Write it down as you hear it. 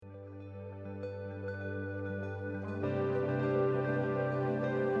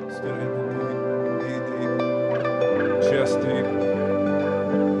to ankle deep, knee deep, chest deep.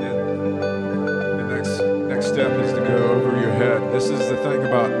 And the next step is to go over your head. This is the thing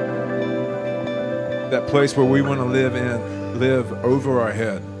about that place where we want to live over our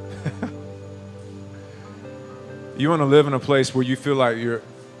head. You want to live in a place where you feel like you're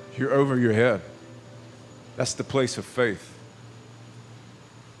over your head. That's the place of faith.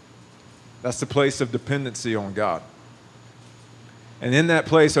 That's the place of dependency on God. And in that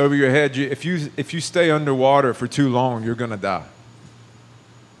place over your head, if you stay underwater for too long, you're going to die.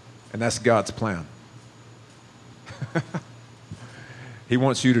 And that's God's plan. He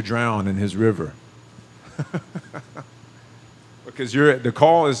wants you to drown in his river. Because the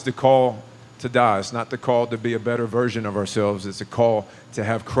call is the call to die. It's not the call to be a better version of ourselves. It's a call to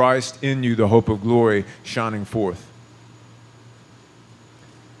have Christ in you, the hope of glory, shining forth.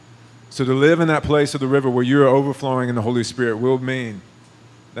 So to live in that place of the river where you're overflowing in the Holy Spirit will mean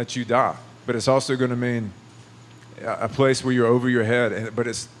that you die. But it's also going to mean a place where you're over your head. But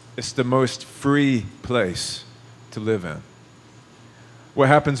it's the most free place to live in. What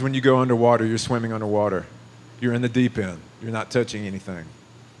happens when you go underwater? You're swimming underwater. You're in the deep end. You're not touching anything.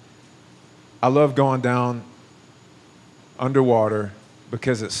 I love going down underwater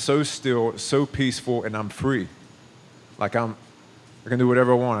because it's so still, so peaceful, and I'm free. Like I can do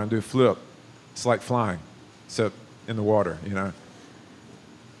whatever I want. I can do a flip. It's like flying, except in the water, you know.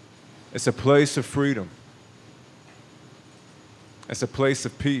 It's a place of freedom. It's a place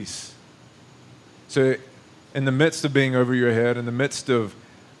of peace. So in the midst of being over your head, in the midst of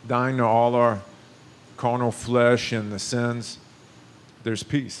dying to all our carnal flesh and the sins, there's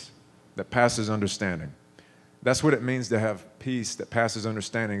peace that passes understanding. That's what it means to have peace that passes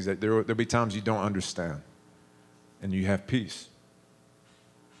understanding, is that there'll be times you don't understand, and you have peace.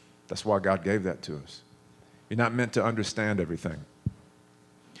 That's why God gave that to us. You're not meant to understand everything.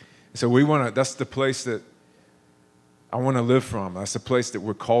 So that's the place that I want to live from. That's the place that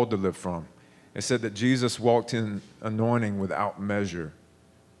we're called to live from. It said that Jesus walked in anointing without measure.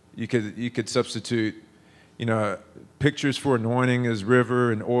 You could substitute, pictures for anointing is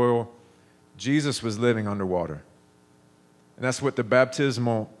river and oil. Jesus was living underwater. And that's what the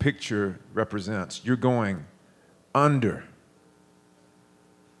baptismal picture represents. You're going under.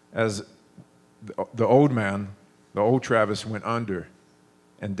 As the old man, the old Travis, went under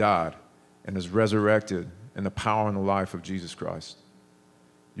and died and is resurrected in the power and the life of Jesus Christ.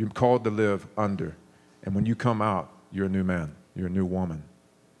 You're called to live under. And when you come out, you're a new man. You're a new woman.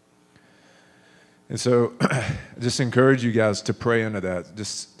 And so I just encourage you guys to pray into that.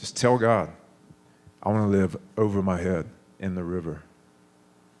 Just tell God, I want to live over my head in the river.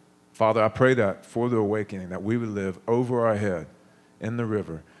 Father, I pray that for the awakening, that we would live over our head in the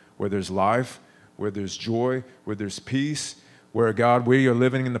river, where there's life, where there's joy, where there's peace, where, God, we are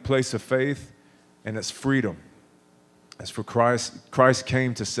living in the place of faith, and it's freedom. As for Christ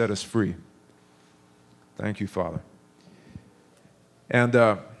came to set us free. Thank you, Father.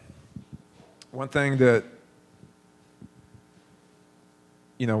 And one thing that,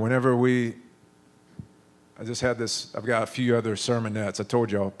 whenever I just had this, I've got a few other sermonettes. I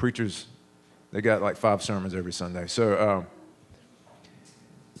told y'all, preachers, they got like 5 sermons every Sunday. So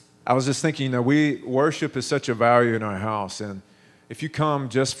I was just thinking, worship is such a value in our house. And if you come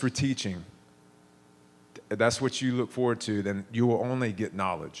just for teaching, that's what you look forward to, then you will only get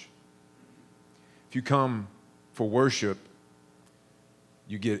knowledge. If you come for worship,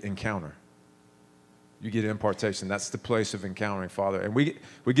 you get encounter. You get impartation. That's the place of encountering Father. And we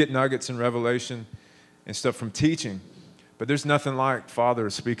get nuggets and revelation and stuff from teaching, but there's nothing like Father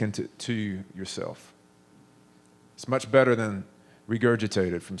speaking to you yourself. It's much better than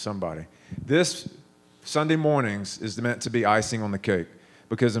regurgitated from somebody. This Sunday mornings is meant to be icing on the cake,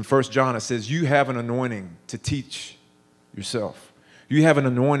 because in 1 John it says you have an anointing to teach yourself. You have an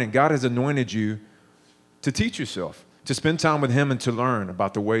anointing. God has anointed you to teach yourself, to spend time with Him and to learn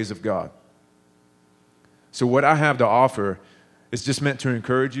about the ways of God. So what I have to offer is just meant to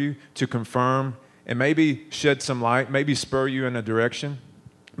encourage you, to confirm, and maybe shed some light, maybe spur you in a direction,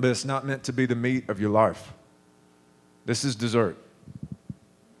 but it's not meant to be the meat of your life. This is dessert.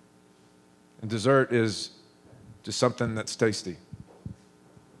 And dessert is just something that's tasty.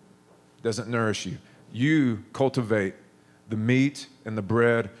 Doesn't nourish you. You cultivate the meat and the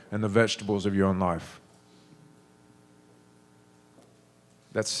bread and the vegetables of your own life.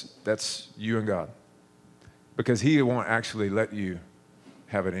 That's you and God. Because He won't actually let you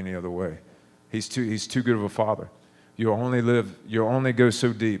have it any other way. He's too good of a Father. You'll only go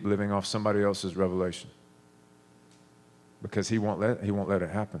so deep living off somebody else's revelation. Because He won't let it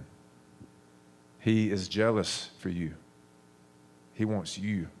happen. He is jealous for you. He wants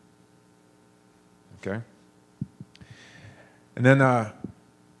you okay? And then the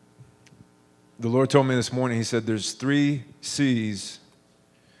Lord told me this morning, he said there's 3 C's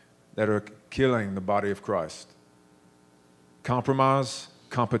that are killing the body of Christ: compromise,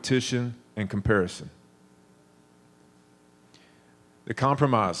 competition, and comparison. The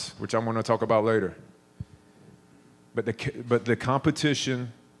compromise, which I'm going to talk about later, but the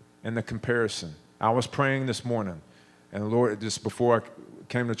competition and the comparison. I was praying this morning, and the Lord, just before I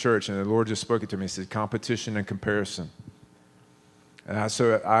came to church, and the Lord just spoke it to me. He said, competition and comparison. And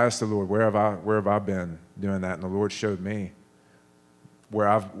so I asked the Lord, where have I been doing that? And the Lord showed me where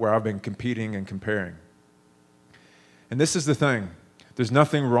I've been competing and comparing. And this is the thing. There's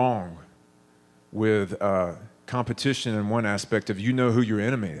nothing wrong with competition in one aspect of you know who your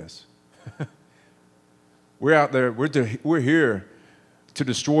enemy is. We're out there, we're here to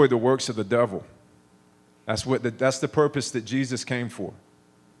destroy the works of the devil. That's the purpose that Jesus came for.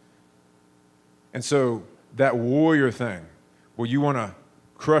 And so that warrior thing, where you want to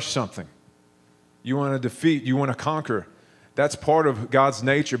crush something, you want to defeat, you want to conquer, that's part of God's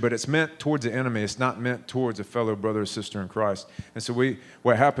nature, but it's meant towards the enemy. It's not meant towards a fellow brother or sister in Christ. And so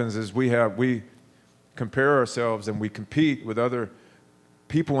what happens is we compare ourselves and we compete with other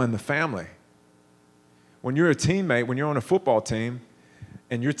people in the family. When you're a teammate, when you're on a football team,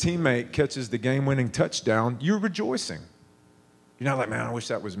 and your teammate catches the game-winning touchdown, you're rejoicing. You're not like, man, I wish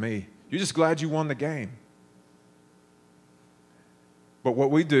that was me. You're just glad you won the game. But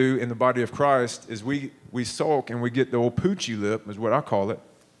what we do in the body of Christ is we sulk and we get the old poochy lip, is what I call it.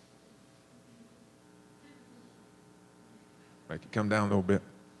 Make it come down a little bit.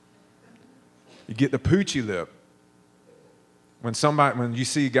 You get the poochy lip. When you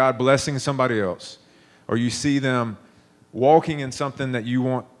see God blessing somebody else, or you see them walking in something that you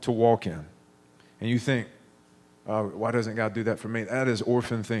want to walk in, and you think, why doesn't God do that for me? That is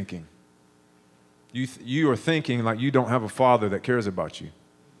orphan thinking. You are thinking like you don't have a father that cares about you,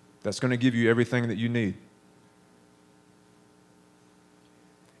 that's going to give you everything that you need.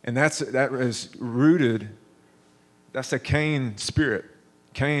 And that is rooted, that's a Cain spirit.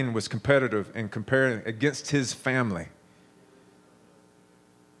 Cain was competitive and comparing against his family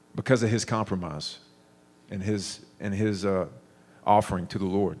because of his compromise and his offering to the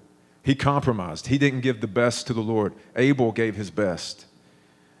Lord. He compromised. He didn't give the best to the Lord. Abel gave his best.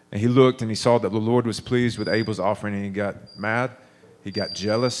 And he looked and he saw that the Lord was pleased with Abel's offering, and he got mad, he got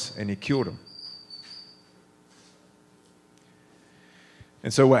jealous, and he killed him.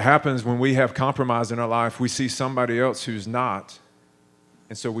 And so what happens when we have compromise in our life, we see somebody else who's not,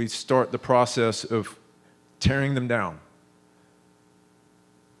 and so we start the process of tearing them down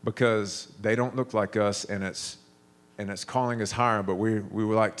because they don't look like us, and it's calling us higher, but we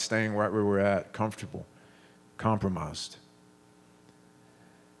were like staying right where we're at, comfortable, compromised.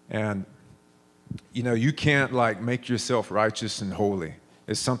 And, you can't like make yourself righteous and holy.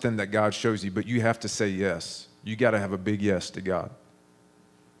 It's something that God shows you, but you have to say yes. You got to have a big yes to God.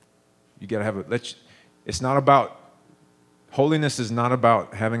 You got to have it's not about, holiness is not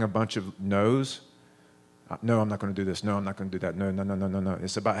about having a bunch of no's. No, I'm not going to do this. No, I'm not going to do that. No.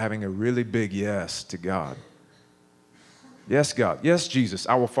 It's about having a really big yes to God. Yes, God. Yes, Jesus,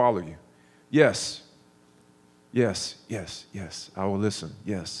 I will follow you. Yes. Yes, yes, yes. I will listen.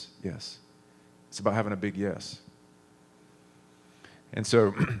 Yes, yes. It's about having a big yes. And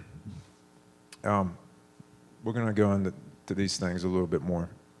so we're going to go into these things a little bit more.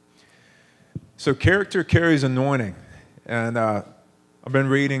 So character carries anointing. And I've been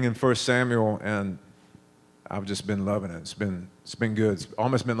reading in 1 Samuel, and I've just been loving it. It's been good. It's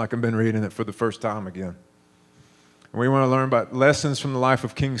almost been like I've been reading it for the first time again. And we want to learn about lessons from the life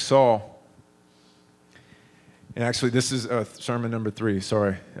of King Saul. And actually, this is sermon number 3,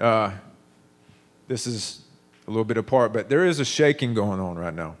 sorry. This is a little bit apart, but there is a shaking going on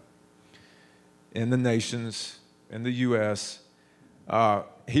right now in the nations, in the U.S.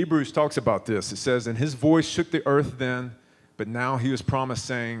 Hebrews talks about this. It says, and his voice shook the earth then, but now he was promised,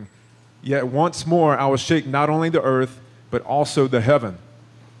 saying, yet once more I will shake not only the earth, but also the heaven.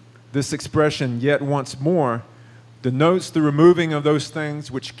 This expression, yet once more, denotes the removing of those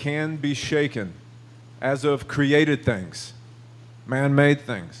things which can be shaken, as of created things, man-made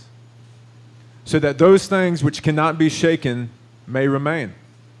things, so that those things which cannot be shaken may remain.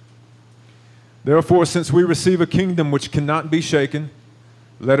 Therefore, since we receive a kingdom which cannot be shaken,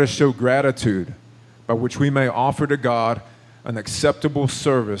 let us show gratitude, by which we may offer to God an acceptable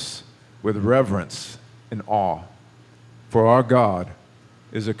service with reverence and awe. For our God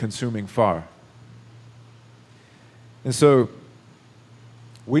is a consuming fire. And so,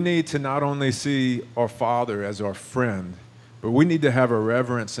 we need to not only see our Father as our friend, but we need to have a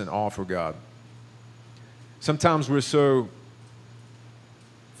reverence and awe for God. Sometimes we're so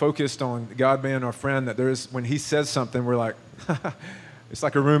focused on God being our friend that when he says something, we're like, it's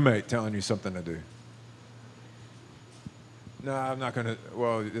like a roommate telling you something to do. No, I'm not going to,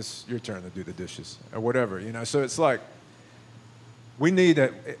 well, it's your turn to do the dishes or whatever, you know. So it's like, we need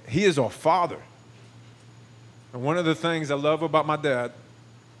that. He is our Father. And one of the things I love about my dad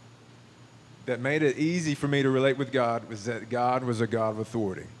that made it easy for me to relate with God was that God was a God of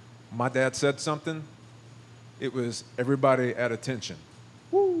authority. My dad said something, it was everybody at attention.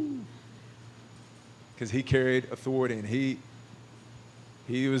 Woo! Because he carried authority, and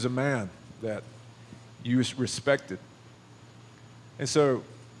he was a man that you respected. And so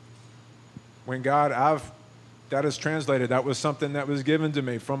when that is translated, that was something that was given to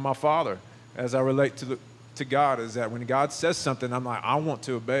me from my father as I relate to God, is that when God says something, I'm like, I want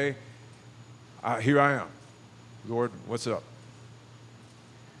to obey. Here I am. Lord, what's up?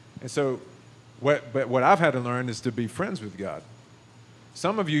 And so what I've had to learn is to be friends with God.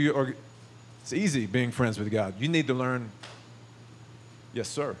 Some of you it's easy being friends with God. You need to learn, yes,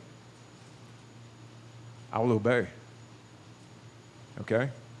 sir. I will obey. Okay?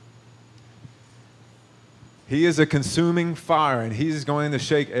 He is a consuming fire, and he's going to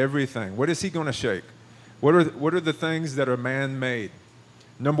shake everything. What is he going to shake? What are the things that are man-made?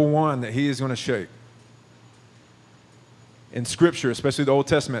 Number one, that he is going to shake. In Scripture, especially the Old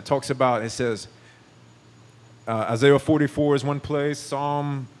Testament, it talks about, it says, Isaiah 44 is one place,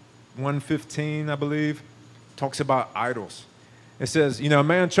 Psalm 115, I believe, talks about idols. It says, a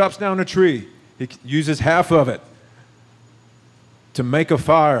man chops down a tree. He uses half of it to make a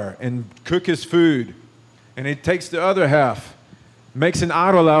fire and cook his food. And he takes the other half, makes an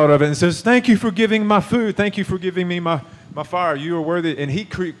idol out of it, and says, thank you for giving my food. Thank you for giving me my fire. You are worthy. And he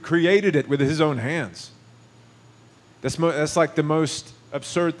created it with his own hands. That's like the most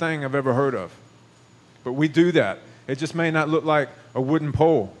absurd thing I've ever heard of. But we do that. It just may not look like a wooden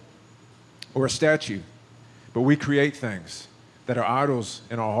pole or a statue. But we create things that are idols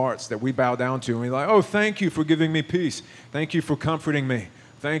in our hearts that we bow down to. And we're like, oh, thank you for giving me peace. Thank you for comforting me.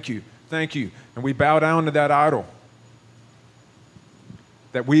 Thank you. Thank you. And we bow down to that idol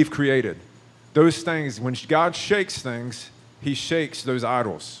that we've created. Those things, when God shakes things, he shakes those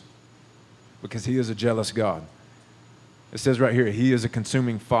idols because he is a jealous God. It says right here, he is a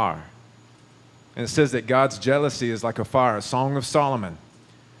consuming fire. And it says that God's jealousy is like a fire, a Song of Solomon.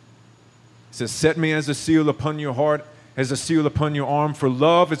 It says, set me as a seal upon your heart, as a seal upon your arm, for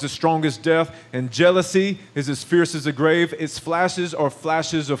love is the strongest death, and jealousy is as fierce as the grave. Its flashes are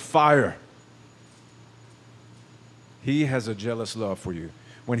flashes of fire. He has a jealous love for you.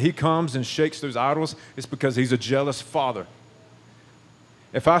 When he comes and shakes those idols, it's because he's a jealous father.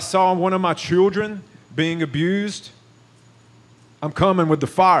 If I saw one of my children being abused, I'm coming with the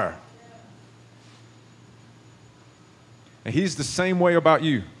fire. And he's the same way about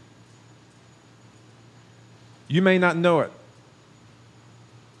you. You may not know it,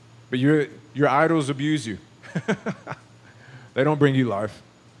 but your idols abuse you. They don't bring you life.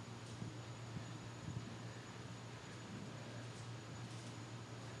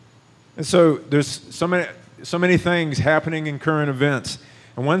 And so there's so many things happening in current events.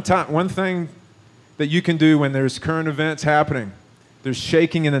 And one thing that you can do when there's current events happening, there's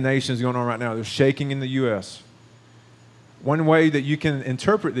shaking in the nations going on right now. There's shaking in the U.S. One way that you can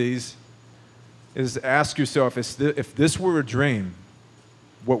interpret these is ask yourself, if this were a dream,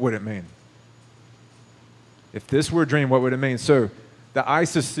 what would it mean? If this were a dream, what would it mean? So the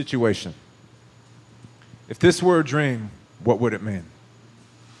ISIS situation, if this were a dream, what would it mean?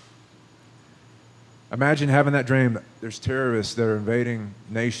 Imagine having that dream that there's terrorists that are invading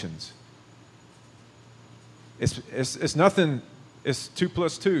nations. It's nothing, it's 2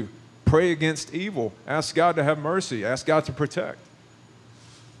 + 2. Pray against evil. Ask God to have mercy. Ask God to protect.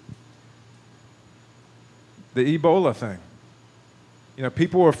 The Ebola thing.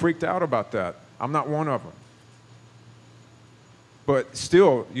 People are freaked out about that. I'm not one of them. But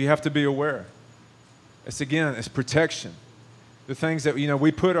still, you have to be aware. It's protection. The things that,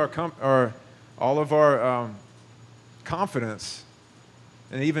 we put all of our confidence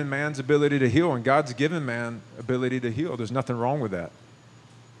and even man's ability to heal. And God's given man ability to heal. There's nothing wrong with that.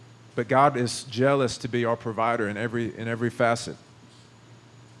 But God is jealous to be our provider in every facet.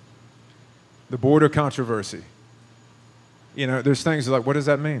 The border controversy. There's things like, what does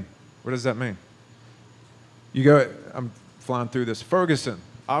that mean? What does that mean? I'm flying through this. Ferguson,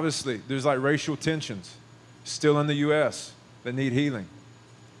 obviously, there's like racial tensions still in the U.S. that need healing.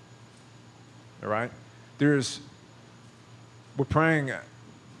 All right? We're praying,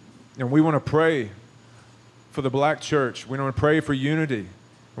 and we want to pray for the black church. We want to pray for unity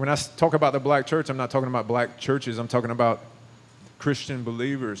When I talk about the black church, I'm not talking about black churches. I'm talking about Christian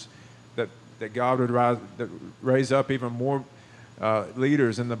believers that God would raise up even more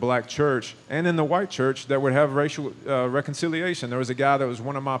leaders in the black church and in the white church that would have racial reconciliation. There was a guy that was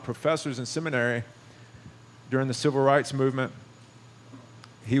one of my professors in seminary during the civil rights movement.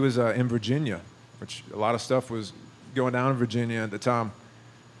 He was in Virginia, which a lot of stuff was going down in Virginia at the time.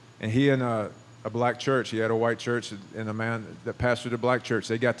 And he and a black church, he had a white church and a man that pastored a black church,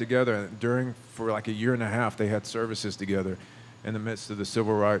 they got together, and for like a year and a half, they had services together in the midst of the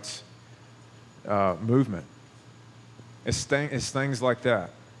civil rights movement. It's things like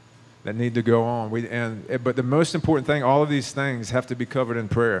that need to go on. But the most important thing, all of these things have to be covered in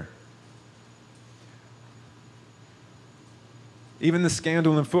prayer. Even the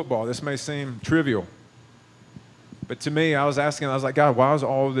scandal in football, this may seem trivial. But to me, I was like, God, why is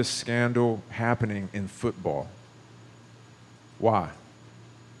all this scandal happening in football? Why?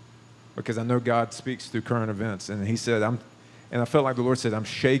 Because I know God speaks through current events. And he said, and I felt like the Lord said, I'm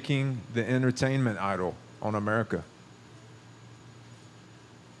shaking the entertainment idol on America.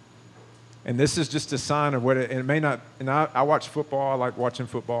 And this is just a sign of what it may not, and I watch football, I like watching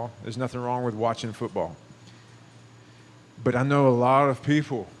football. There's nothing wrong with watching football. But I know a lot of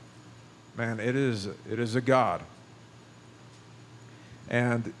people, man, it is a God.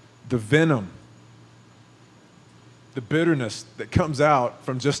 And the venom, the bitterness that comes out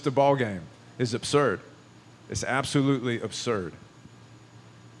from just a ball game is absurd. It's absolutely absurd.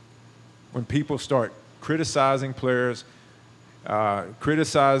 When people start criticizing players,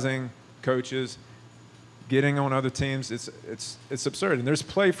 criticizing coaches, getting on other teams, it's absurd. And there's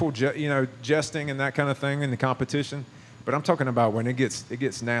playful, jesting and that kind of thing in the competition. But I'm talking about when it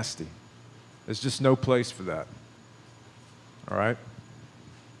gets nasty. There's just no place for that. All right?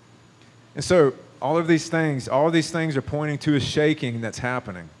 And so all of these things are pointing to a shaking that's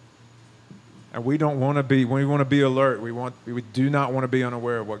happening. And we want to be alert. We do not want to be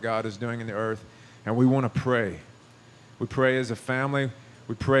unaware of what God is doing in the earth. And we want to pray. We pray as a family.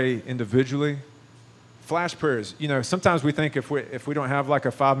 We pray individually. Flash prayers. Sometimes we think if we don't have like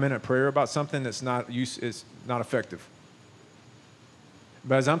a 5-minute prayer about something, it's not effective.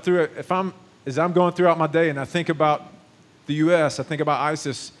 But as I'm going throughout my day and I think about the U.S., I think about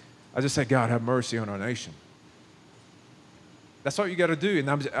ISIS, I just say, God, have mercy on our nation. That's all you got to do. And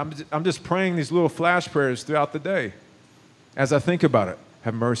I'm just praying these little flash prayers throughout the day as I think about it.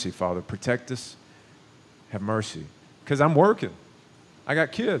 Have mercy, Father. Protect us. Have mercy. Because I'm working. I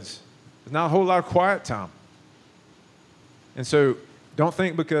got kids. There's not a whole lot of quiet time. And so don't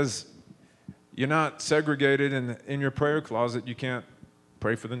think because you're not segregated in your prayer closet, you can't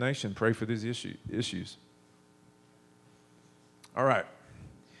pray for the nation, pray for these issues. All right.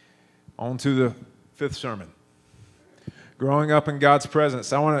 On to the 5th sermon. Growing up in God's presence.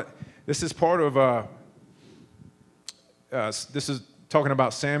 This is part of, this is talking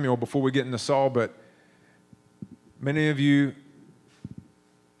about Samuel before we get into Saul, but many of you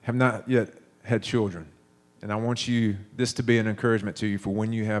have not yet had children. And I want this to be an encouragement to you for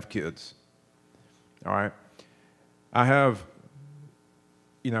when you have kids. All right? I have,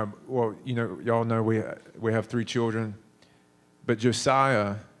 y'all know we have 3 children. But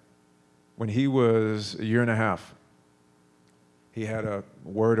Josiah, when he was a year and a half, he had a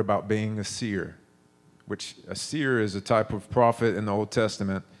word about being a seer, which a seer is a type of prophet in the Old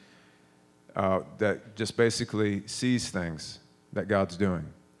Testament that just basically sees things that God's doing.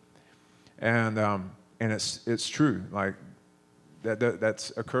 And it's true, like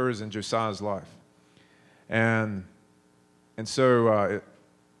that occurs in Josiah's life. And so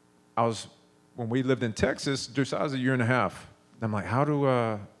when we lived in Texas, Josiah's a year and a half. I'm like, how do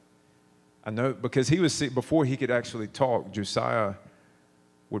I know? Because before he could actually talk, Josiah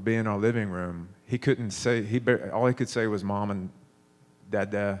would be in our living room. He couldn't say, all he could say was mom and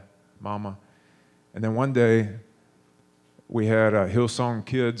dad, mama. And then one day, we had a Hillsong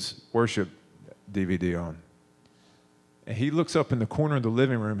Kids worship DVD on. And he looks up in the corner of the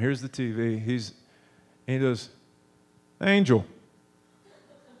living room. Here's the TV. He goes, Angel.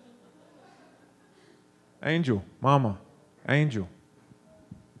 Angel, mama, angel.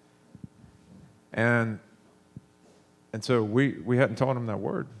 And so we hadn't taught him that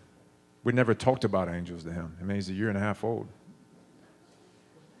word. We never talked about angels to him. I mean, he's a year and a half old.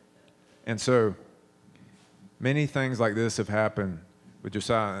 And so many things like this have happened with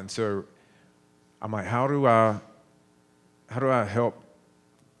Josiah. And so I'm like, how do I help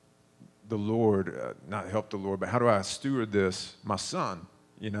the Lord, not help the Lord, but how do I steward this, my son,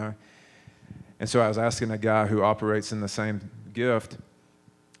 And so I was asking a guy who operates in the same gift,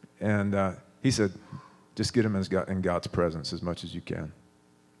 and he said, just get him in God's presence as much as you can.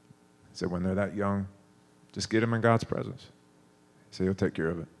 He said, when they're that young, just get them in God's presence. He said, he'll take care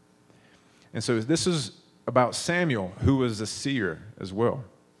of it. And so this is about Samuel, who was a seer as well.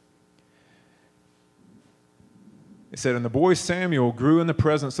 It said, and the boy Samuel grew in the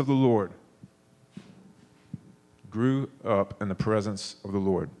presence of the Lord. Grew up in the presence of the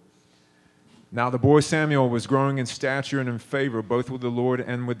Lord. Now the boy Samuel was growing in stature and in favor, both with the Lord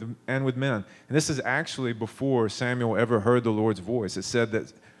and with men. And this is actually before Samuel ever heard the Lord's voice. It said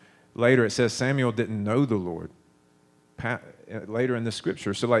that later, it says Samuel didn't know the Lord later in the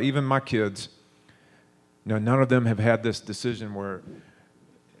scripture. So like even my kids, none of them have had this decision where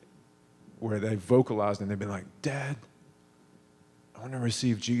they vocalized and they've been like, Dad, I want to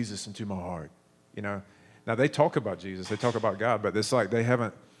receive Jesus into my heart. Now they talk about Jesus, they talk about God, but it's like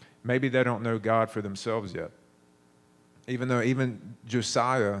maybe they don't know God for themselves yet. Even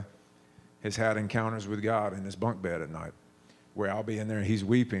Josiah has had encounters with God in his bunk bed at night, where I'll be in there and he's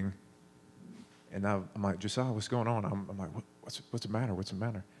weeping, and I'm like, Josiah, what's going on? I'm like, what's the matter? What's the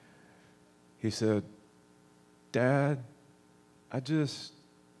matter? He said, Dad, I just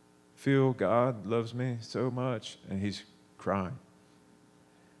feel God loves me so much, and he's crying.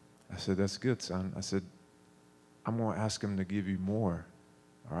 I said, that's good, son. I said, I'm going to ask him to give you more,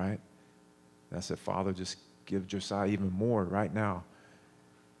 all right? And I said, Father, just give Josiah even more right now.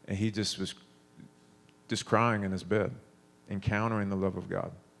 And he just was just crying in his bed, encountering the love of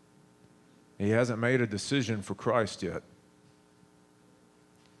God. He hasn't made a decision for Christ yet,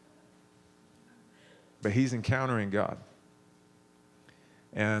 but he's encountering God.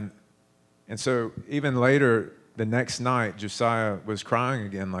 And so even later, the next night, Josiah was crying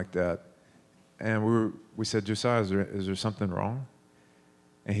again like that. And we said, Josiah, is there something wrong?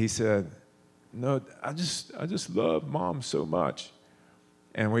 And he said, no, I just love Mom so much.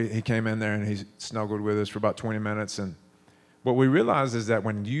 And he came in there and he snuggled with us for about 20 minutes. And what we realized is that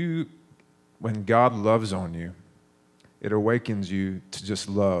when God loves on you, it awakens you to just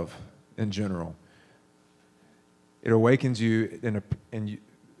love in general. It awakens you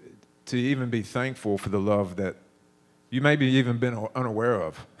to even be thankful for the love that you maybe even been unaware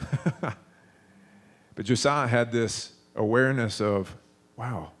of. But Josiah had this awareness of,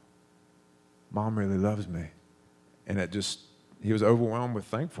 wow, Mom really loves me. And he was overwhelmed with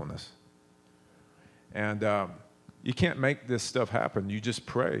thankfulness. And you can't make this stuff happen. You just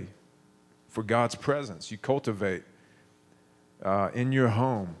pray for God's presence. You cultivate in your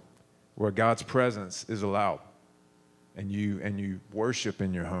home where God's presence is allowed. And you worship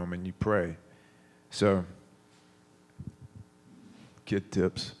in your home and you pray. So, kid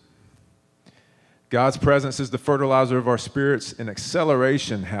tips. God's presence is the fertilizer of our spirits, and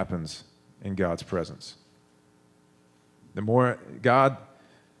acceleration happens in God's presence. The more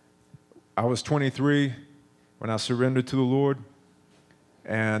I was 23 when I surrendered to the Lord,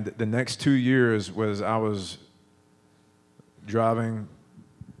 and the next 2 years I was driving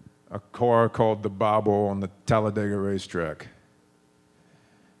a car called the Bible on the Talladega racetrack.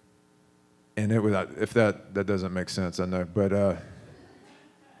 And it was, if that doesn't make sense, I know, but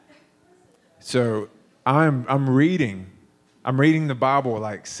so I'm reading the Bible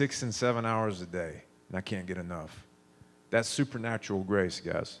like 6 and 7 hours a day, and I can't get enough. That's supernatural grace,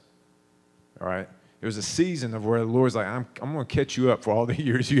 guys. All right? There was a season of where the Lord's like, I'm going to catch you up for all the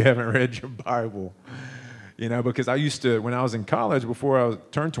years you haven't read your Bible. Because I used to, when I was in college, before I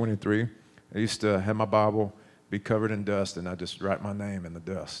turned 23, I used to have my Bible be covered in dust, and I just write my name in the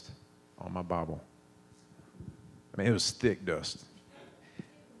dust on my Bible. I mean, it was thick dust.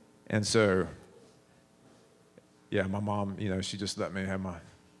 And so, yeah, my mom, she just let me have my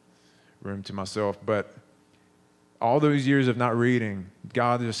room to myself. But all those years of not reading,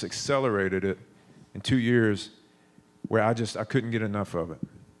 God just accelerated it in 2 years where I couldn't get enough of it.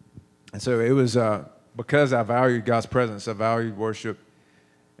 And so it was because I valued God's presence, I valued worship,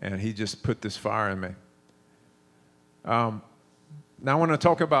 and he just put this fire in me. Now I want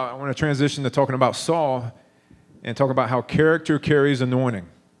to transition to talking about Saul and talk about how character carries anointing.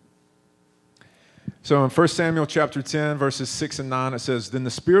 So in 1 Samuel chapter 10, verses 6 and 9, it says, then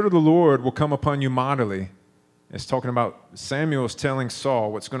the Spirit of the Lord will come upon you mightily. It's talking about Samuel is telling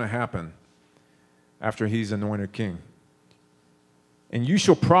Saul what's going to happen after he's anointed king. And you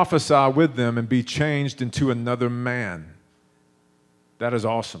shall prophesy with them and be changed into another man. That is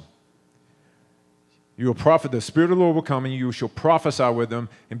awesome. You will prophet, the Spirit of the Lord will come and you shall prophesy with them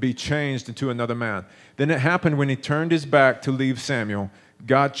and be changed into another man. Then it happened when he turned his back to leave Samuel,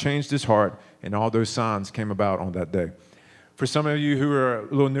 God changed his heart, and all those signs came about on that day. For some of you who are a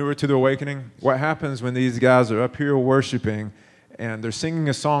little newer to the awakening, what happens when these guys are up here worshiping and they're singing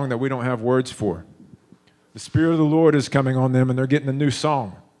a song that we don't have words for? The Spirit of the Lord is coming on them and they're getting a new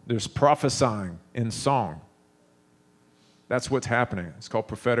song. There's prophesying in song. That's what's happening. It's called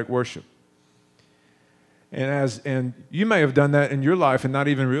prophetic worship. And you may have done that in your life and not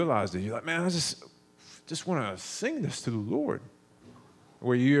even realized it. You're like, man, I just want to sing this to the Lord.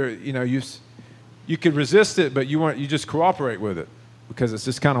 Where you could resist it, but you just cooperate with it because it's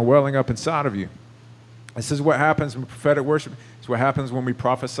just kind of welling up inside of you. This is what happens in prophetic worship. It's what happens when we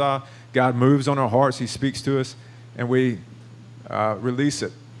prophesy. God moves on our hearts. He speaks to us, and we release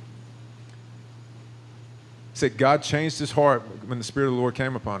it. It said God changed his heart when the Spirit of the Lord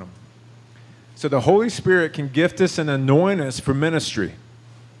came upon him. So the Holy Spirit can gift us and anoint us for ministry,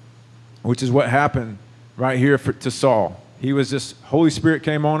 which is what happened right here to Saul. Holy Spirit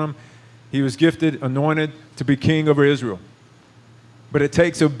came on him. He was gifted, anointed to be king over Israel. But it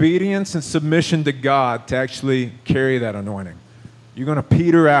takes obedience and submission to God to actually carry that anointing. You're going to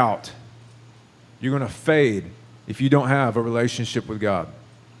peter out. You're going to fade if you don't have a relationship with God.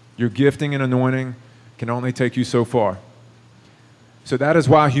 Your gifting and anointing can only take you so far. So that is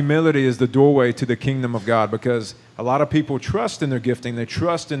why humility is the doorway to the kingdom of God, because a lot of people trust in their gifting. They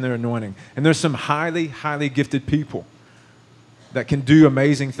trust in their anointing. And there's some highly, highly gifted people that can do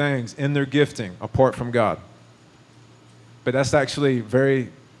amazing things in their gifting apart from God. But that's actually very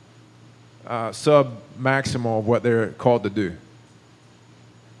sub-maximal of what they're called to do.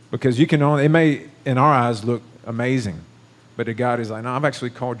 Because it may, in our eyes, look amazing. But to God, he's like, no, I've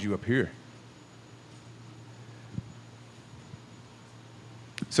actually called you up here.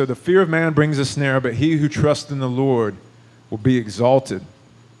 So the fear of man brings a snare, but he who trusts in the Lord will be exalted.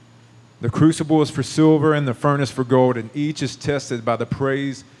 The crucible is for silver and the furnace for gold, and each is tested by the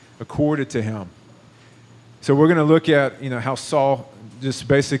praise accorded to him. So we're going to look at, how Saul just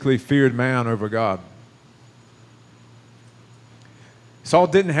basically feared man over God. Saul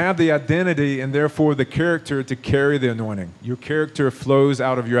didn't have the identity and therefore the character to carry the anointing. Your character flows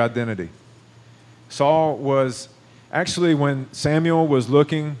out of your identity. Saul was actually, when Samuel was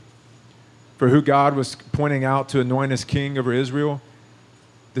looking for who God was pointing out to anoint as king over Israel,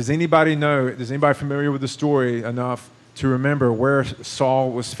 does anybody familiar with the story enough to remember where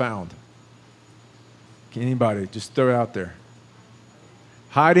Saul was found? Can anybody just throw it out there?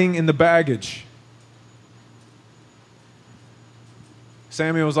 Hiding in the baggage.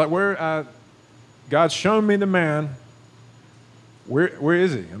 Samuel was like, God's shown me the man. Where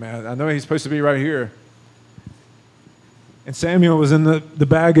is he? I mean, I know he's supposed to be right here. And Samuel was in the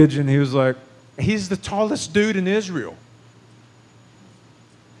baggage, and he was like, he's the tallest dude in Israel.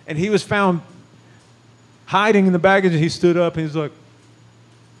 And he was found hiding in the baggage, and he stood up, and he's like,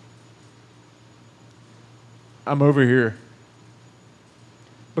 I'm over here.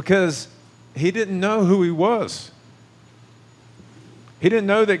 Because he didn't know who he was. He didn't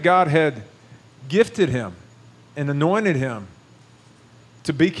know that God had gifted him and anointed him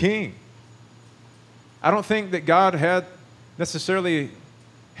to be king. I don't think that God had necessarily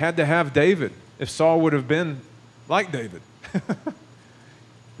had to have David if Saul would have been like David.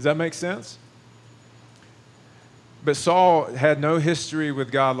 Does that make sense? But Saul had no history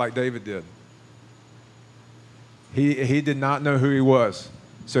with God like David did. He did not know who he was,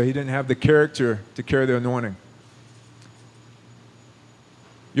 so he didn't have the character to carry the anointing.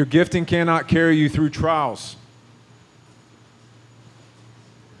 Your gifting cannot carry you through trials.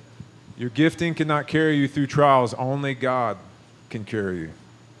 Your gifting cannot carry you through trials. Only God can carry you.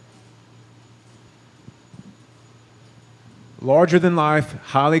 Larger than life,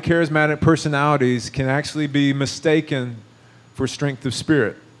 highly charismatic personalities can actually be mistaken for strength of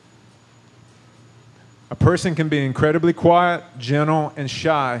spirit. A person can be incredibly quiet, gentle, and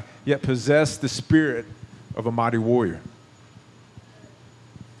shy, yet possess the spirit of a mighty warrior.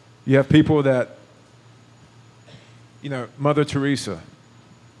 You have people that, Mother Teresa,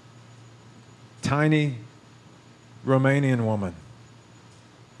 tiny Romanian woman,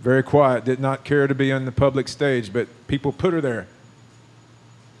 very quiet, did not care to be on the public stage, but people put her there.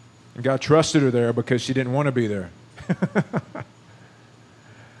 And God trusted her there because she didn't want to be there.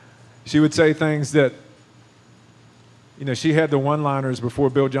 She would say things that, she had the one-liners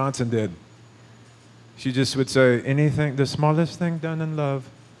before Bill Johnson did. She just would say, anything, the smallest thing done in love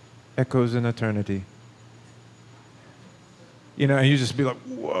echoes in eternity. And you just be like,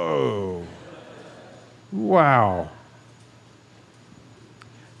 whoa, wow.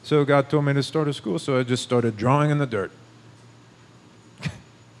 So God told me to start a school, so I just started drawing in the dirt.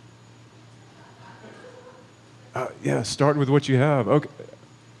 Yeah, start with what you have. Okay.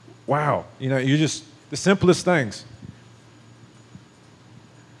 Wow. You just, the simplest things.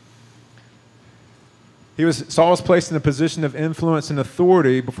 Saul was placed in a position of influence and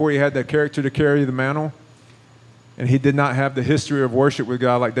authority before he had that character to carry the mantle. And he did not have the history of worship with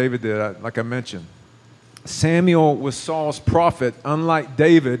God like David did, like I mentioned. Samuel was Saul's prophet, unlike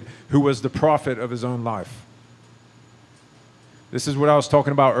David, who was the prophet of his own life. This is what I was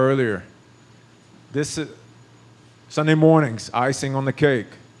talking about earlier. This is Sunday mornings, icing on the cake.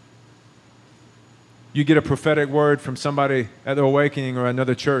 You get a prophetic word from somebody at the Awakening or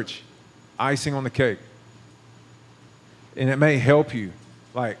another church, icing on the cake. And it may help you,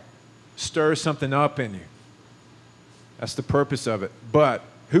 like stir something up in you. That's the purpose of it. But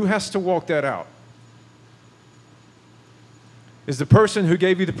who has to walk that out? Is the person who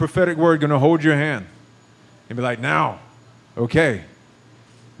gave you the prophetic word going to hold your hand and be like, now, okay,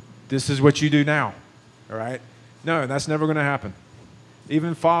 this is what you do now, all right? No, that's never going to happen.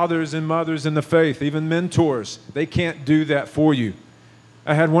 Even fathers and mothers in the faith, even mentors, they can't do that for you.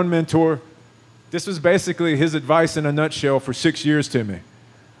 I had one mentor, this was basically his advice in a nutshell for 6 years to me.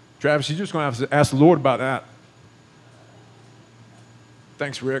 Travis, you're just going to have to ask the Lord about that.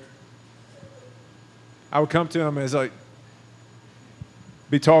 Thanks, Rick. I would come to him and it's like,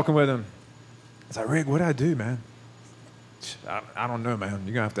 be talking with him. It's like, Rick, what'd I do, man? I don't know, man. You're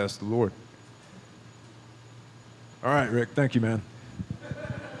going to have to ask the Lord. All right, Rick, thank you, man.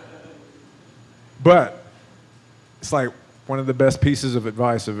 But it's like one of the best pieces of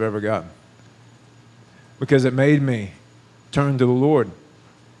advice I've ever gotten because it made me turn to the Lord.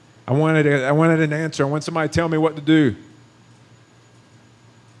 I wanted an answer. I wanted somebody to tell me what to do.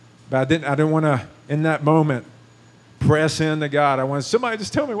 But I didn't want to, in that moment, press into God. I wanted somebody to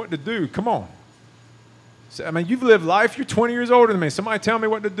just tell me what to do. Come on. So, I mean, you've lived life. You're 20 years older than me. Somebody tell me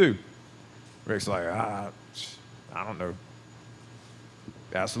what to do. Rick's like, I don't know.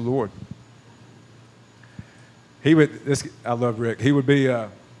 Ask the Lord. I love Rick. He would be,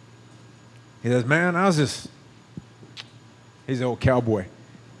 he says, man, he's an old cowboy.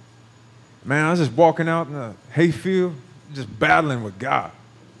 Man, I was just walking out in the hayfield, just battling with God.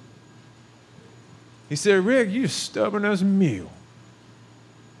 He said, Rick, you're stubborn as a mule.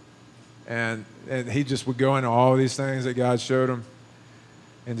 And he just would go into all these things that God showed him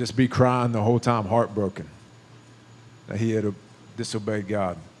and just be crying the whole time, heartbroken that he had disobeyed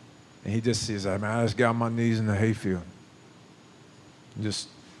God. And he says, man, I just got on my knees in the hayfield. Just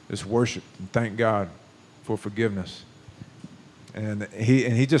worship and thank God for forgiveness. And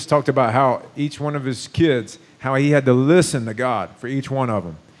he just talked about how each one of his kids, how he had to listen to God for each one of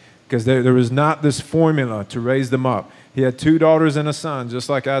them. Because there was not this formula to raise them up. He had 2 daughters and a son, just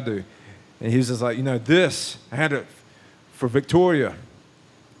like I do. And he was just like, I had it for Victoria.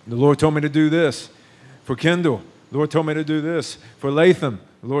 The Lord told me to do this. For Kendall, the Lord told me to do this. For Latham,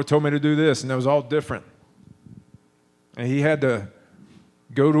 the Lord told me to do this. And it was all different. And he had to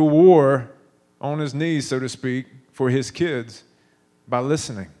go to war on his knees, so to speak, for his kids by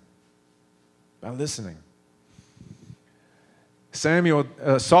listening. By listening.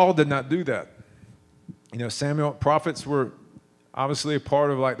 Saul did not do that. Prophets were obviously a part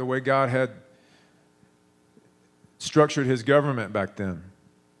of like the way God had structured his government back then.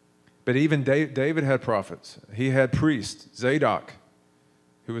 But even David had prophets. He had priests. Zadok,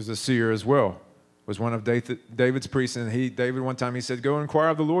 who was a seer as well, was one of David's priests. And David one time he said, go inquire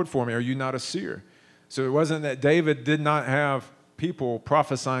of the Lord for me. Are you not a seer? So it wasn't that David did not have people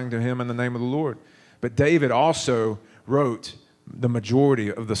prophesying to him in the name of the Lord. But David also wrote the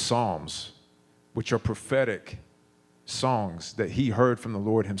majority of the Psalms, which are prophetic songs that he heard from the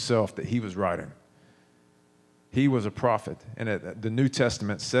Lord himself that he was writing. He was a prophet, and the New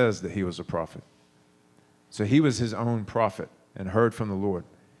Testament says that he was a prophet. So he was his own prophet and heard from the Lord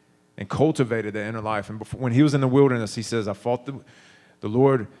and cultivated the inner life. And when he was in the wilderness, he says, I fought the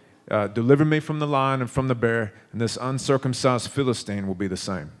Lord delivered me from the lion and from the bear, and this uncircumcised Philistine will be the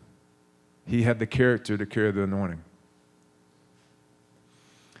same. He had the character to carry the anointing.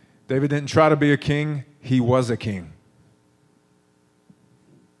 David didn't try to be a king. He was a king.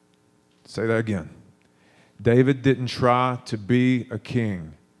 Say that again. David didn't try to be a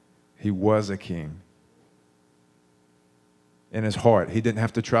king. He was a king. In his heart, he didn't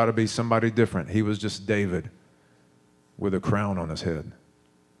have to try to be somebody different. He was just David with a crown on his head.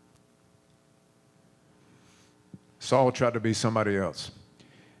 Saul tried to be somebody else.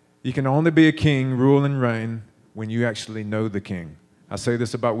 You can only be a king, rule and reign, when you actually know the king. I say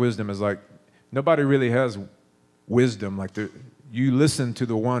this about wisdom, is like nobody really has wisdom. Like you listen to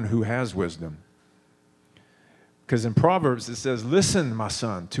the one who has wisdom. Because in Proverbs it says, listen, my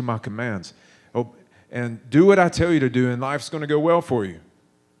son, to my commands. Oh, and do what I tell you to do, and life's going to go well for you.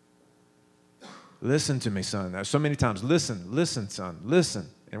 Listen to me, son. There's so many times, listen, son, listen.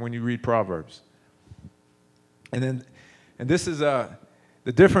 And when you read Proverbs. And this is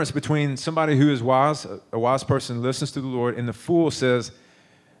The difference between somebody who is wise, a wise person listens to the Lord, and the fool says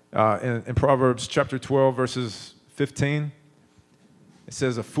in Proverbs chapter 12, verses 15, it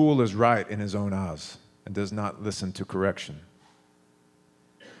says, a fool is right in his own eyes and does not listen to correction.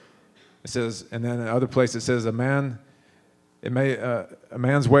 It says, and then in other place it says, a man's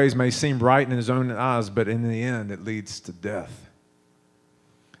ways may seem right in his own eyes, but in the end it leads to death.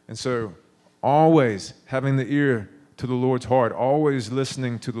 And so, always having the ear to the Lord's heart, always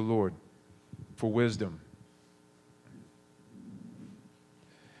listening to the Lord for wisdom.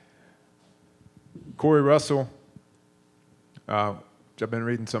 Corey Russell, I've been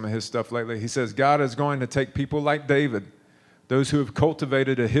reading some of his stuff lately. He says, God is going to take people like David, those who have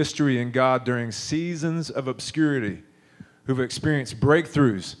cultivated a history in God during seasons of obscurity, who've experienced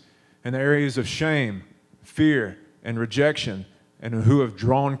breakthroughs in areas of shame, fear, and rejection, and who have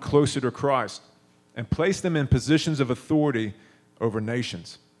drawn closer to Christ, and place them in positions of authority over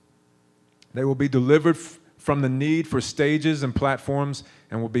nations. They will be delivered from the need for stages and platforms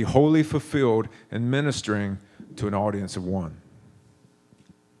and will be wholly fulfilled in ministering to an audience of one.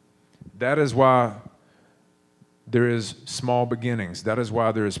 That is why there is small beginnings. That is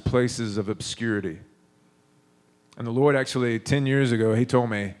why there is places of obscurity. And the Lord actually, 10 years ago, he told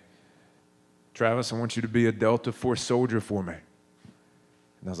me, Travis, I want you to be a Delta Force soldier for me.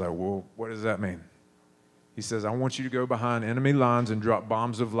 And I was like, well, what does that mean? He says, I want you to go behind enemy lines and drop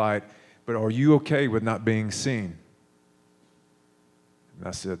bombs of light, but are you okay with not being seen? And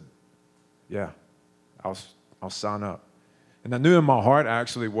I said, yeah, I'll sign up. And I knew in my heart I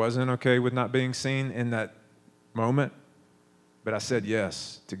actually wasn't okay with not being seen in that moment, but I said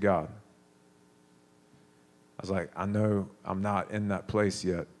yes to God. I was like, I know I'm not in that place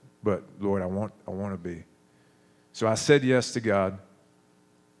yet, but Lord, I want to be. So I said yes to God,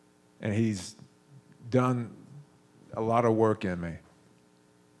 and he's done a lot of work in me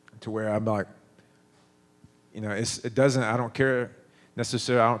to where I'm like, I don't care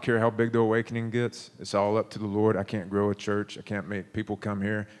necessarily, I don't care how big the awakening gets. It's all up to the Lord. I can't grow a church. I can't make people come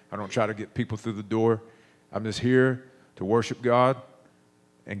here. I don't try to get people through the door. I'm just here to worship God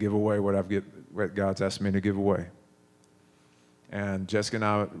and give away what God's asked me to give away. And Jessica and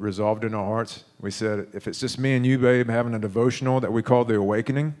I resolved in our hearts. We said, if it's just me and you, babe, having a devotional that we call The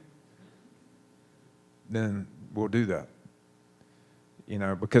Awakening, then we'll do that.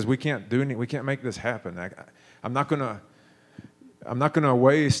 Because we can't make this happen. I'm not gonna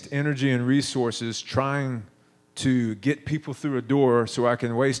waste energy and resources trying to get people through a door so I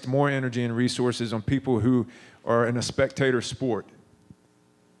can waste more energy and resources on people who are in a spectator sport.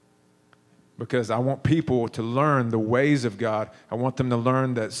 Because I want people to learn the ways of God. I want them to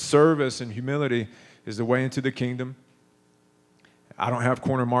learn that service and humility is the way into the kingdom. I don't have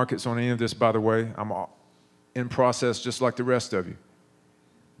corner markets on any of this, by the way. I'm in process just like the rest of you.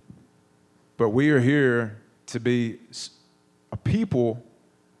 But we are here to be a people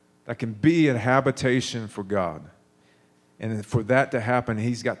that can be a habitation for God. And for that to happen,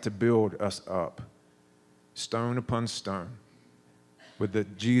 he's got to build us up, stone upon stone,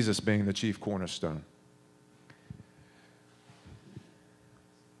 with Jesus being the chief cornerstone.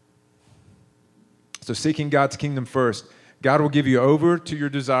 So seeking God's kingdom first, God will give you over to your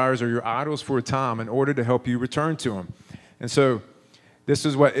desires or your idols for a time in order to help you return to him. And so this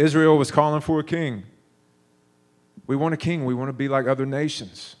is what Israel was calling for, a king. We want a king. We want to be like other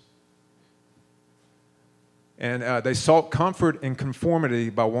nations. And they sought comfort in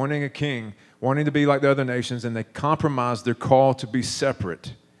conformity by wanting a king, wanting to be like the other nations, and they compromised their call to be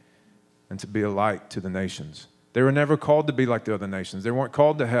separate and to be a light to the nations. They were never called to be like the other nations. They weren't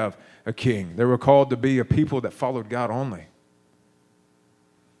called to have a king. They were called to be a people that followed God only.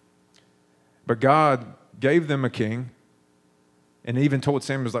 But God gave them a king, and even told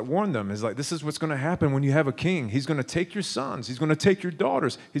Samuel, warned them, this is what's going to happen when you have a king. He's going to take your sons. He's going to take your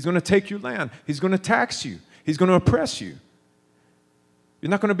daughters. He's going to take your land. He's going to tax you. He's going to oppress you. You're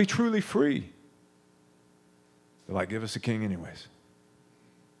not going to be truly free. They're like, give us a king anyways.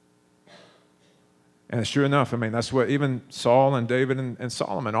 And sure enough, that's what even Saul and David and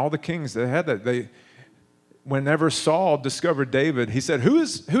Solomon, all the kings, they had that. Whenever Saul discovered David, he said, who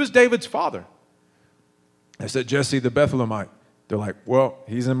is David's father? They said, Jesse the Bethlehemite. They're like, well,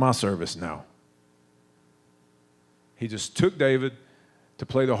 he's in my service now. He just took David to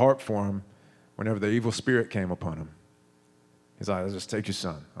play the harp for him whenever the evil spirit came upon him. He's like, I'll just take your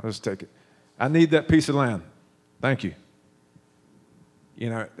son. I'll just take it. I need that piece of land. Thank you.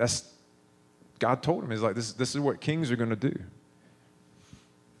 That's God told him. He's like, this is what kings are going to do.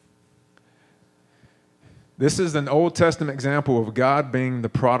 This is an Old Testament example of God being the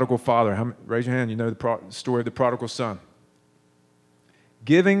prodigal father. Raise your hand. You know the story of the prodigal son.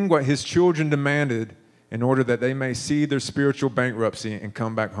 giving what his children demanded in order that they may see their spiritual bankruptcy and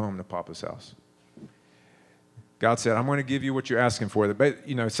come back home to Papa's house. God said, I'm going to give you what you're asking for.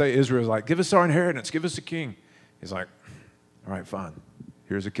 Say Israel's like, give us our inheritance, give us a king. He's like, all right, fine,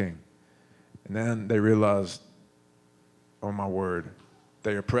 here's a king. And then they realized, oh my word,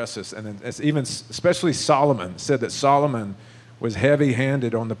 they oppress us. And then especially Solomon said that Solomon was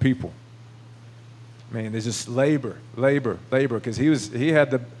heavy-handed on the people. I mean, there's just labor, because he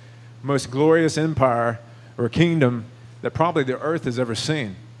had the most glorious empire or kingdom that probably the earth has ever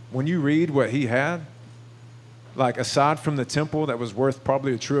seen. When you read what he had, like aside from the temple that was worth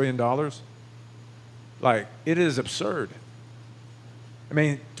probably $1 trillion, like it is absurd. I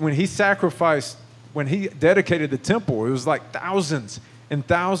mean, when he dedicated the temple, it was like thousands and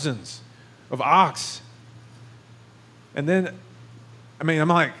thousands of ox. And then, I'm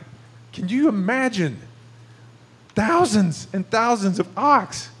like, can you imagine thousands and thousands of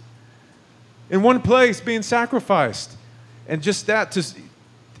ox in one place being sacrificed? And just that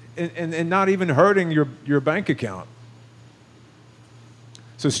and not even hurting your bank account.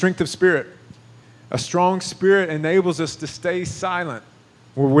 So strength of spirit. A strong spirit enables us to stay silent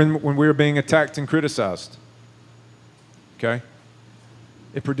when we're being attacked and criticized. Okay?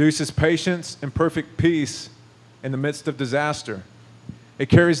 It produces patience and perfect peace in the midst of disaster. It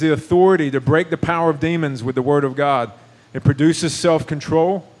carries the authority to break the power of demons with the word of God. It produces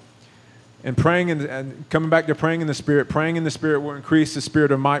self-control. And coming back to praying in the Spirit will increase the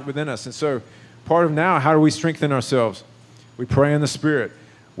spirit of might within us. And so part of now, how do we strengthen ourselves? We pray in the Spirit.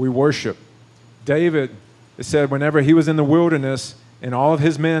 We worship. David, it said, whenever he was in the wilderness and all of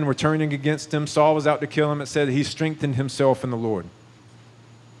his men were turning against him, Saul was out to kill him, it said he strengthened himself in the Lord.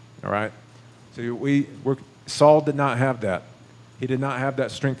 All right? So Saul did not have that. He did not have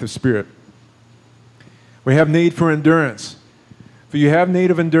that strength of spirit. We have need for endurance. For you have need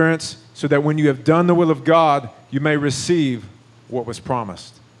of endurance, so that when you have done the will of God, you may receive what was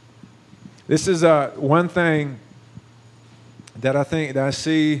promised. This is one thing that I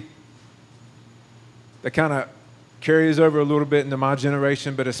see that kind of carries over a little bit into my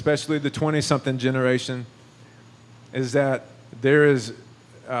generation, but especially the 20-something generation, is that there is,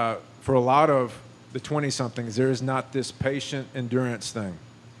 for a lot of the 20-somethings, there is not this patient endurance thing.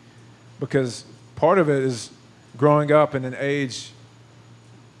 Because part of it is growing up in an age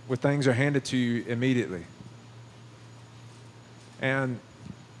where things are handed to you immediately. And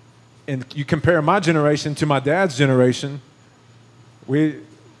you compare my generation to my dad's generation, we're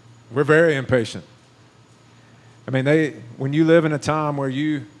very impatient. When you live in a time where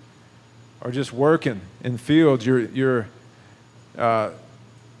you are just working in fields, you're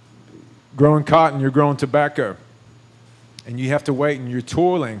growing cotton, you're growing tobacco, and you have to wait and you're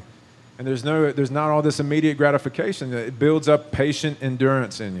toiling. And there's not all this immediate gratification. It builds up patient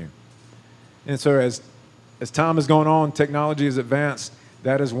endurance in you. And so as time has gone on, technology has advanced,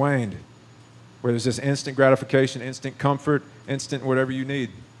 that has waned. Where there's this instant gratification, instant comfort, instant whatever you need.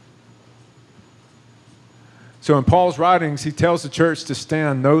 So in Paul's writings, he tells the church to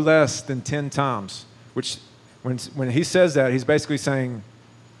stand no less than 10 times, which when he says that, he's basically saying,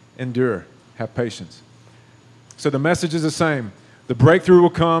 endure, have patience. So the message is the same. The breakthrough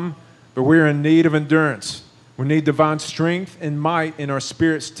will come, but we're in need of endurance. We need divine strength and might in our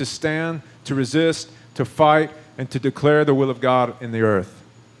spirits to stand, to resist, to fight, and to declare the will of God in the earth.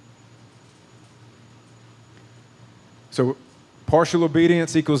 So partial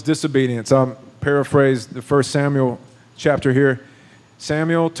obedience equals disobedience. I'll paraphrase the 1 Samuel chapter here.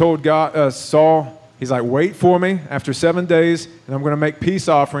 Samuel told Saul, he's like, wait for me after 7 days, and I'm going to make peace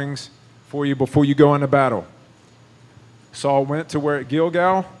offerings for you before you go into battle. Saul went to where at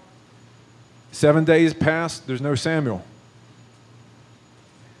Gilgal. 7 days passed, there's no Samuel.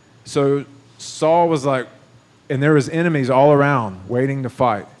 So Saul was like, and there was enemies all around waiting to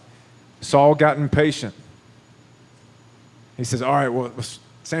fight. Saul got impatient. He says, all right, well,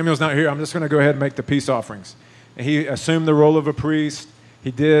 Samuel's not here. I'm just going to go ahead and make the peace offerings. And he assumed the role of a priest.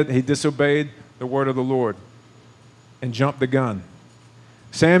 He disobeyed the word of the Lord and jumped the gun.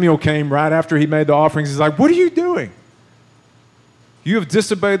 Samuel came right after he made the offerings. He's like, what are you doing? You have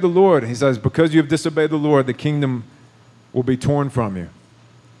disobeyed the Lord. He says, because you have disobeyed the Lord, the kingdom will be torn from you.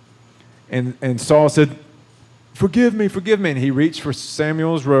 And Saul said, forgive me. And he reached for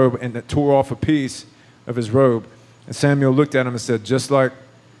Samuel's robe and it tore off a piece of his robe. And Samuel looked at him and said, just like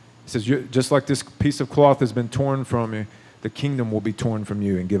this piece of cloth has been torn from you, the kingdom will be torn from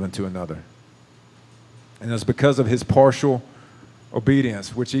you and given to another. And it's because of his partial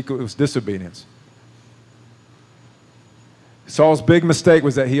obedience, which equals disobedience. Saul's big mistake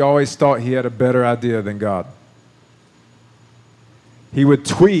was that he always thought he had a better idea than God. he would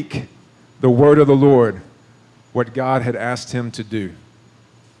tweak the word of the Lord, what God had asked him to do.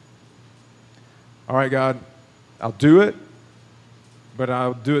 All right, God, I'll do it, but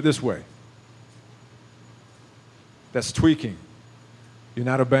I'll do it this way. That's tweaking. You're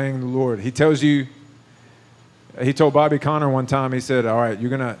not obeying the Lord. He tells you, he told Bobby Conner one time, he said, all right,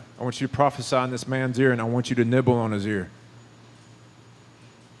 I want you to prophesy in this man's ear, and I want you to nibble on his ear.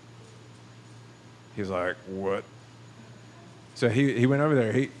 He's like, what? So he went over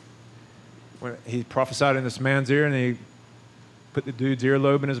there. He prophesied in this man's ear, and he put the dude's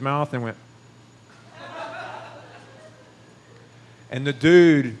earlobe in his mouth and went. And the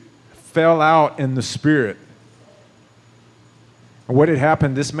dude fell out in the spirit. And what had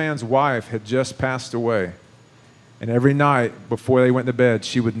happened, this man's wife had just passed away. And every night before they went to bed,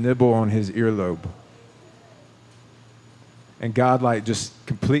 she would nibble on his earlobe. And God, like, just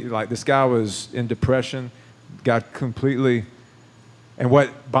completely, like, this guy was in depression. God completely, and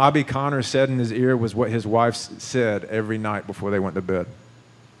what Bobby Conner said in his ear was what his wife said every night before they went to bed.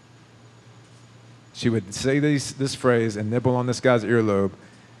 She would say this phrase and nibble on this guy's earlobe,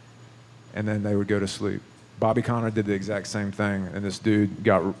 and then they would go to sleep. Bobby Conner did the exact same thing, and this dude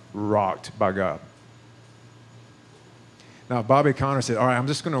got rocked by God. Now, Bobby Conner said, all right, I'm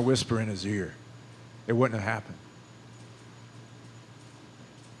just going to whisper in his ear. It wouldn't have happened.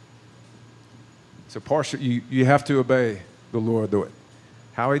 So partial, you have to obey the Lord. The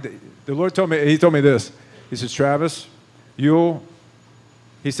Lord told me, he told me this. He says, Travis, you'll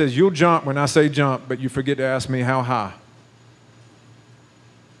jump when I say jump, but you forget to ask me how high.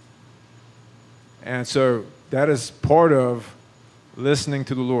 And so that is part of listening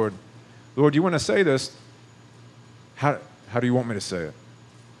to the Lord. Lord, you want to say this? How do you want me to say it?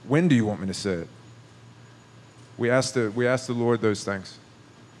 When do you want me to say it? We ask the Lord those things.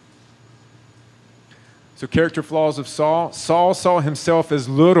 So character flaws of Saul. Saul saw himself as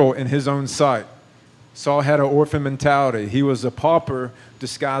little in his own sight. Saul had an orphan mentality. He was a pauper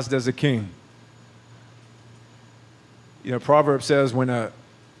disguised as a king. You know, Proverbs says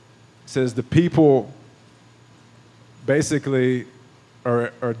says the people basically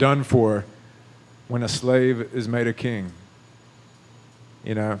are done for when a slave is made a king.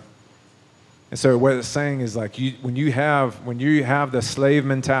 You know, and so what it's saying is like when you have the slave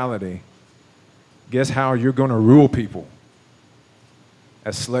mentality, guess how you're going to rule people?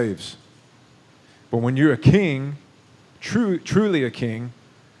 As slaves. But when you're a king, truly a king,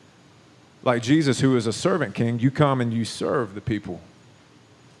 like Jesus, who is a servant king, you come and you serve the people.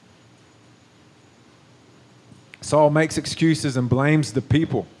 Saul makes excuses and blames the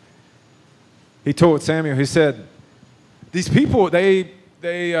people. He told Samuel, he said, these people, they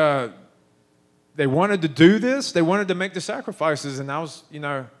wanted to do this. They wanted to make the sacrifices, and I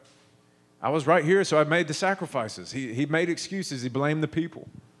was right here, so I made the sacrifices. He made excuses. He blamed the people.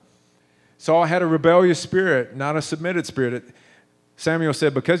 Saul had a rebellious spirit, not a submitted spirit. Samuel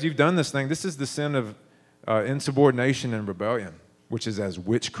said, because you've done this thing, this is the sin of insubordination and rebellion, which is as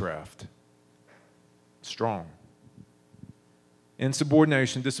witchcraft. Strong.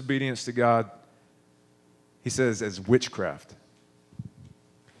 Insubordination, disobedience to God, he says, as witchcraft.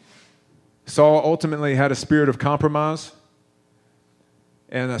 Saul ultimately had a spirit of compromise.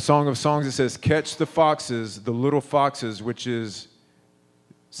 And a Song of Songs, it says, catch the foxes, the little foxes, which is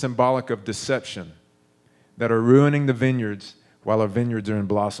symbolic of deception, that are ruining the vineyards while our vineyards are in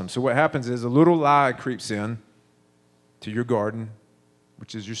blossom. So what happens is a little lie creeps in to your garden,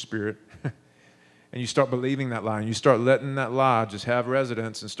 which is your spirit, and you start believing that lie, and you start letting that lie just have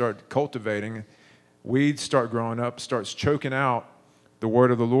residence and start cultivating. Weeds start growing up, starts choking out the word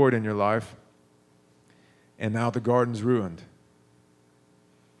of the Lord in your life, and now the garden's ruined.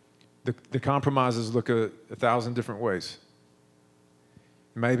 The compromises look a thousand different ways.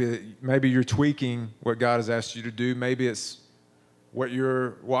 Maybe you're tweaking what God has asked you to do. Maybe it's what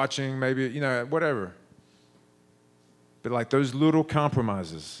you're watching. Maybe, whatever. But like those little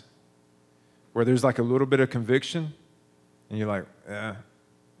compromises where there's like a little bit of conviction and you're like,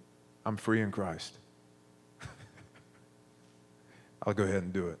 I'm free in Christ. I'll go ahead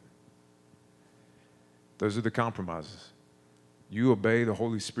and do it. Those are the compromises. You obey the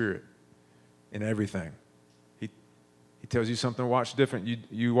Holy Spirit in everything. He tells you something to watch different,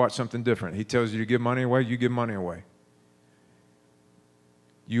 you watch something different. He tells you to give money away, you give money away.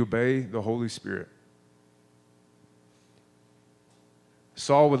 You obey the Holy Spirit.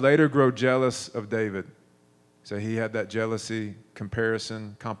 Saul would later grow jealous of David. So he had that jealousy,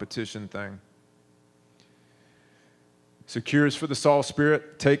 comparison, competition thing. So cures for the Saul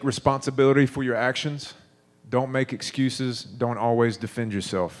spirit: take responsibility for your actions. Don't make excuses. Don't always defend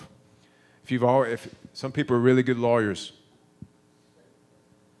yourself. If some people are really good lawyers,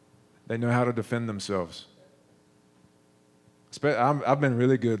 They know how to defend themselves. I've been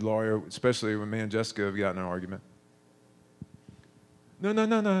really good lawyer, especially when me and Jessica have gotten in an argument.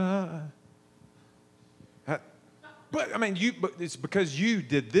 No. But it's because you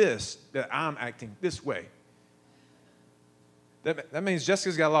did this that I'm acting this way. That means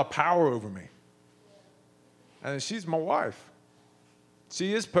Jessica's got a lot of power over me. And she's my wife.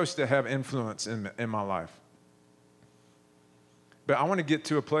 She is supposed to have influence in my life. But I want to get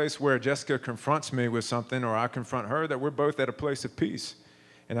to a place where Jessica confronts me with something, or I confront her, that we're both at a place of peace.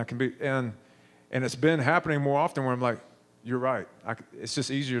 And it's been happening more often where I'm like, you're right. It's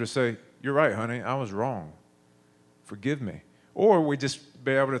just easier to say, you're right, honey, I was wrong. Forgive me. Or we just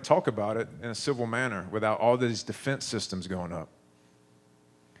be able to talk about it in a civil manner without all these defense systems going up.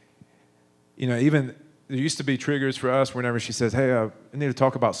 Even there used to be triggers for us whenever she says, hey, I need to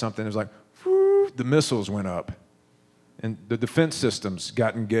talk about something. It was like, whoo, the missiles went up. And the defense systems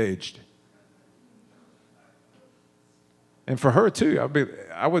got engaged. And for her too,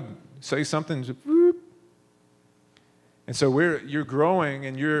 I would say something, whoop. And so you're growing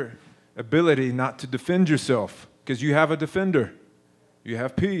in your ability not to defend yourself because you have a defender. You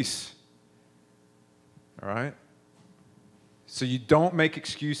have peace. All right? So you don't make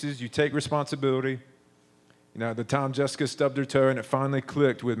excuses. You take responsibility. The time Jessica stubbed her toe and it finally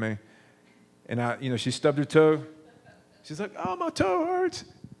clicked with me. And she stubbed her toe. She's like, oh, my toe hurts.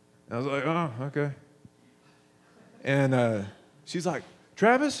 And I was like, oh, okay. And she's like,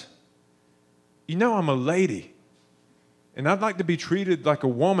 Travis, I'm a lady. And I'd like to be treated like a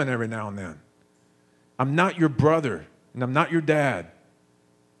woman every now and then. I'm not your brother, and I'm not your dad.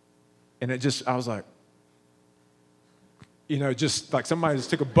 And I was like, just like somebody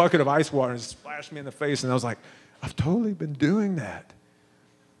just took a bucket of ice water and splashed me in the face. And I was like, I've totally been doing that.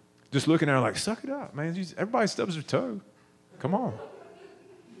 Just looking at her like, suck it up, man. Everybody stubs their toe. Come on.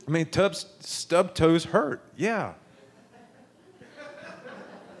 Stub toes hurt. Yeah.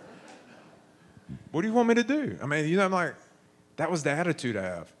 What do you want me to do? I'm like, that was the attitude I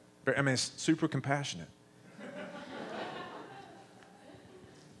have. It's super compassionate.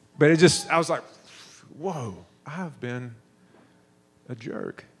 But I was like, whoa, I've been a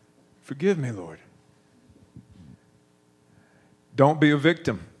jerk. Forgive me, Lord. Don't be a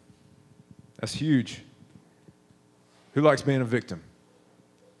victim. That's huge. Who likes being a victim?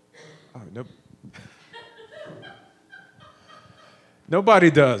 Oh, nope. Nobody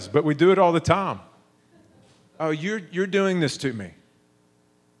does, but we do it all the time. Oh, you're doing this to me.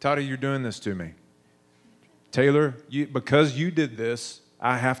 Toddy, you're doing this to me. Taylor, because you did this,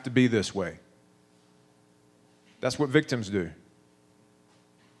 I have to be this way. That's what victims do.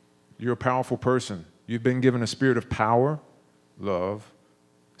 You're a powerful person. You've been given a spirit of power, love,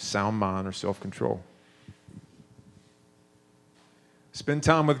 sound mind, or self-control. Spend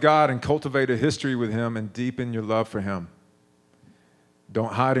time with God and cultivate a history with Him and deepen your love for Him.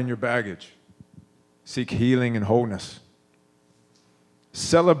 Don't hide in your baggage. Seek healing and wholeness.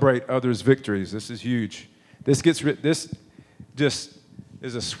 Celebrate others' victories. This is huge. This just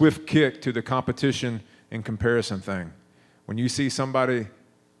is a swift kick to the competition and comparison thing. When you see somebody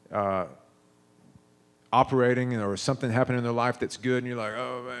operating or something happening in their life that's good, and you're like,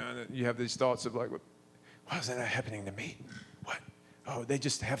 oh man, you have these thoughts of like, why is that happening to me? What? Oh, they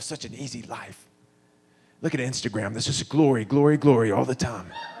just have such an easy life. Look at Instagram. There's just glory, glory, glory all the time.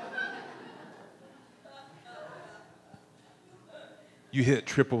 You hit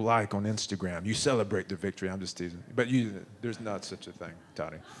triple like on Instagram. You celebrate the victory. I'm just teasing. But there's not such a thing,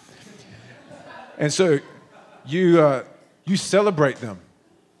 Toddy. And so you celebrate them.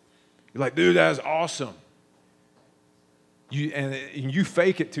 You're like, dude, that's awesome. And you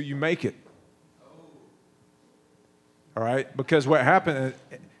fake it till you make it. All right? Because what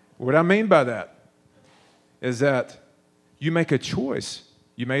I mean by that is that you make a choice.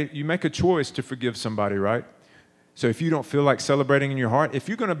 You make a choice to forgive somebody, right? So if you don't feel like celebrating in your heart, if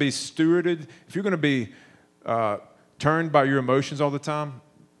you're going to be stewarded, if you're going to be turned by your emotions all the time,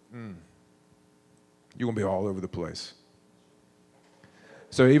 you're going to be all over the place.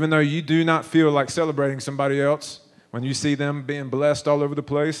 So even though you do not feel like celebrating somebody else, when you see them being blessed all over the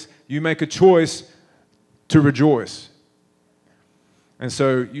place, you make a choice to rejoice. And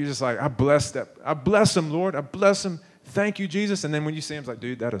so you're just like, I bless them, Lord. I bless them. Thank you, Jesus. And then when you see him, it's like,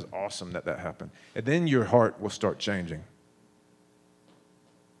 dude, that is awesome that happened. And then your heart will start changing.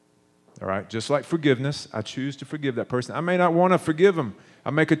 All right? Just like forgiveness, I choose to forgive that person. I may not want to forgive them. I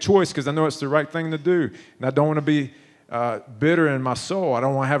make a choice because I know it's the right thing to do. And I don't want to be bitter in my soul. I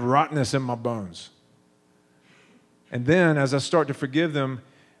don't want to have rottenness in my bones. And then as I start to forgive them,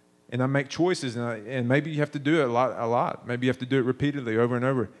 and I make choices, and maybe you have to do it a lot. Maybe you have to do it repeatedly, over and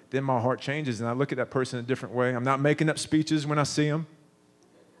over. Then my heart changes, and I look at that person in a different way. I'm not making up speeches when I see them.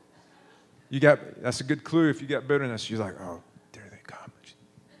 That's a good clue. If you got bitterness, you're like, oh, there they come.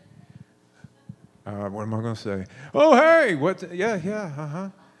 What am I going to say? Oh, hey, what? Yeah.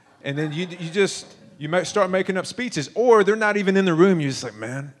 And then you might start making up speeches, or they're not even in the room. You're just like,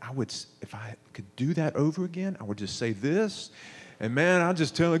 man, if I could do that over again, I would just say this. And man, I'll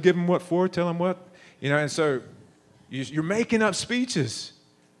just give them what for, tell them what, and so you're making up speeches.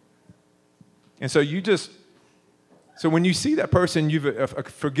 And so so when you see that person,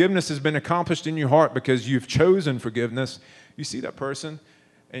 forgiveness has been accomplished in your heart because you've chosen forgiveness. You see that person,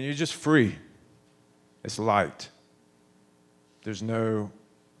 and you're just free. It's light. There's no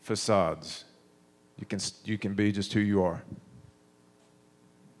facades. You can be just who you are.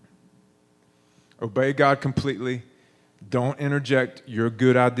 Obey God completely. Don't interject your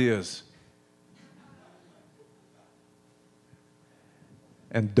good ideas.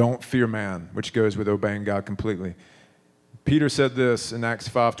 And don't fear man, which goes with obeying God completely. Peter said this in Acts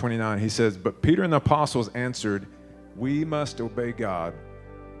 5:29. He says, but Peter and the apostles answered, we must obey God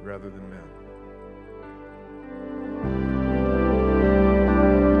rather than men.